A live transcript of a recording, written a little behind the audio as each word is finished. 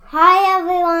Hi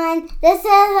everyone, this is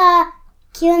a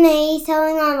Q&A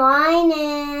selling online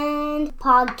and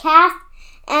podcast,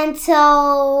 and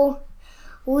so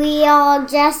we are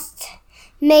just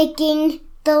making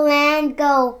the land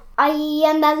go. I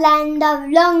am the land of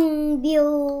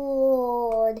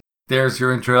Longview. There's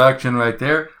your introduction right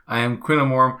there. I am Quinn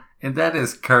Amorm, and that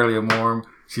is Carly Amorm.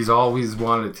 She's always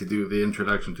wanted to do the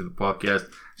introduction to the podcast.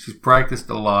 She's practiced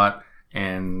a lot,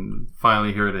 and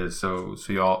finally here it is, so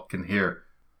y'all can hear.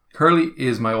 Carly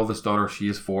is my oldest daughter. She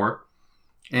is 4,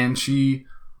 and she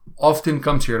often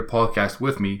comes here to podcast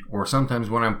with me, or sometimes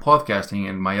when I'm podcasting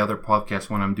and my other podcast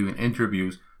when I'm doing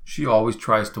interviews, she always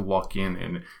tries to walk in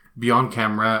and be on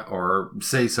camera or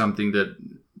say something that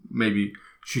maybe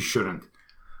she shouldn't.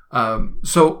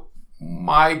 So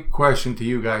my question to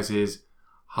you guys is,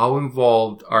 how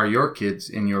involved are your kids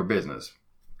in your business?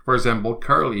 For example,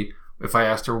 Carly, if I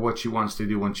asked her what she wants to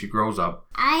do when she grows up.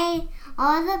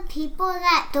 All the people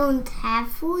that don't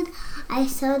have food, I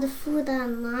sell the food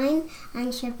online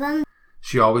and ship them.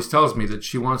 She always tells me that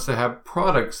she wants to have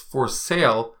products for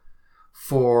sale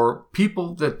for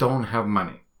people that don't have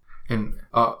money. And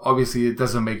obviously it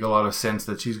doesn't make a lot of sense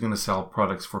that she's going to sell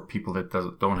products for people that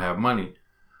don't have money.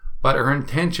 But her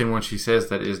intention when she says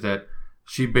that is that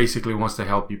she basically wants to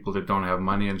help people that don't have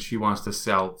money, and she wants to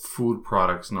sell food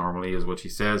products normally, is what she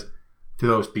says, to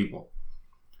those people.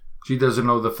 She doesn't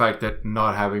know the fact that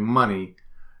not having money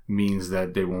means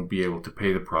that they won't be able to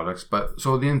pay the products. But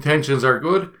so the intentions are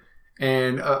good,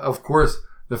 and of course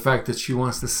the fact that she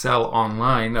wants to sell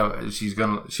online, she's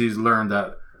learned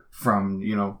that from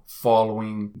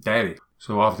following Daddy.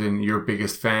 So often your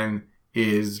biggest fan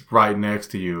is right next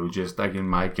to you. Just like in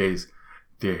my case,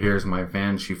 here's my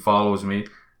fan. She follows me.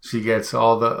 She gets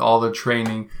all the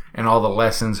training and all the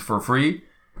lessons for free.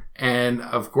 And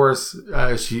of course,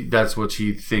 that's what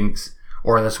she thinks,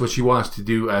 or that's what she wants to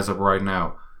do as of right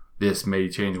now. This may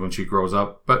change when she grows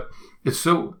up, but it's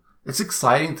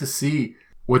exciting to see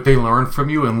what they learn from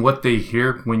you and what they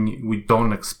hear when we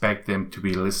don't expect them to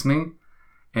be listening,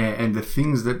 and the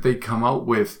things that they come out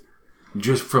with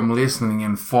just from listening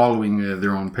and following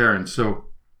their own parents. So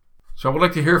I would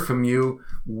like to hear from you.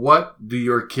 What do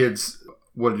your kids,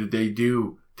 what do they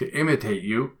do to imitate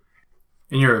you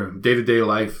in your day-to-day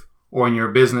life or in your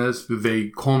business? Do they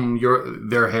comb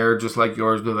their hair just like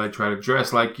yours? Do they try to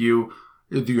dress like you?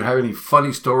 Do you have any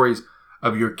funny stories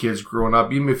of your kids growing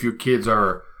up? Even if your kids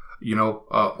are,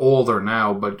 older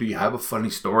now, but do you have a funny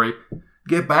story?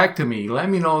 Get back to me. Let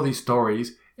me know these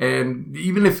stories. And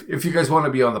even if you guys want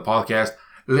to be on the podcast,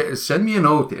 send me a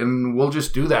note and we'll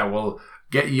just do that. We'll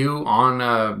get you on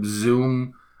a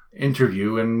Zoom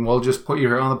interview and we'll just put you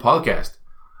here on the podcast.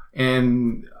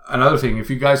 And another thing, if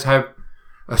you guys have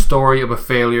a story of a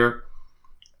failure,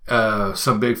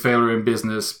 some big failure in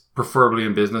business, preferably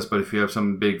in business, but if you have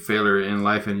some big failure in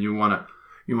life and you want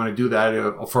to do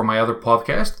that for my other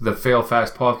podcast, the Fail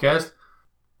Fast podcast,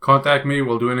 contact me.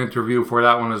 We'll do an interview for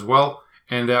that one as well.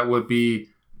 And that would be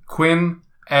Quinn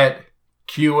at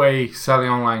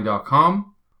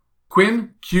QASellingOnline.com.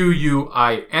 Quinn,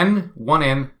 Quin, 1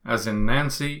 N as in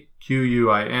Nancy,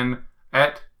 Quin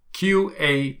at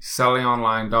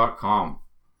QASellingOnline.com.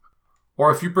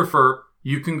 Or if you prefer,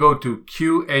 you can go to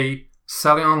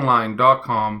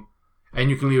QASellingOnline.com and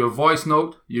you can leave a voice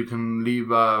note. You can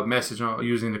leave a message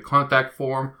using the contact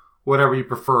form, whatever you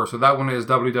prefer. So that one is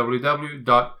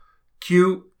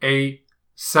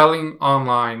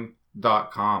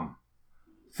www.QASellingOnline.com.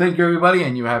 Thank you, everybody,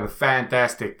 and you have a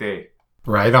fantastic day.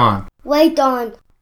 Right on. Wait on.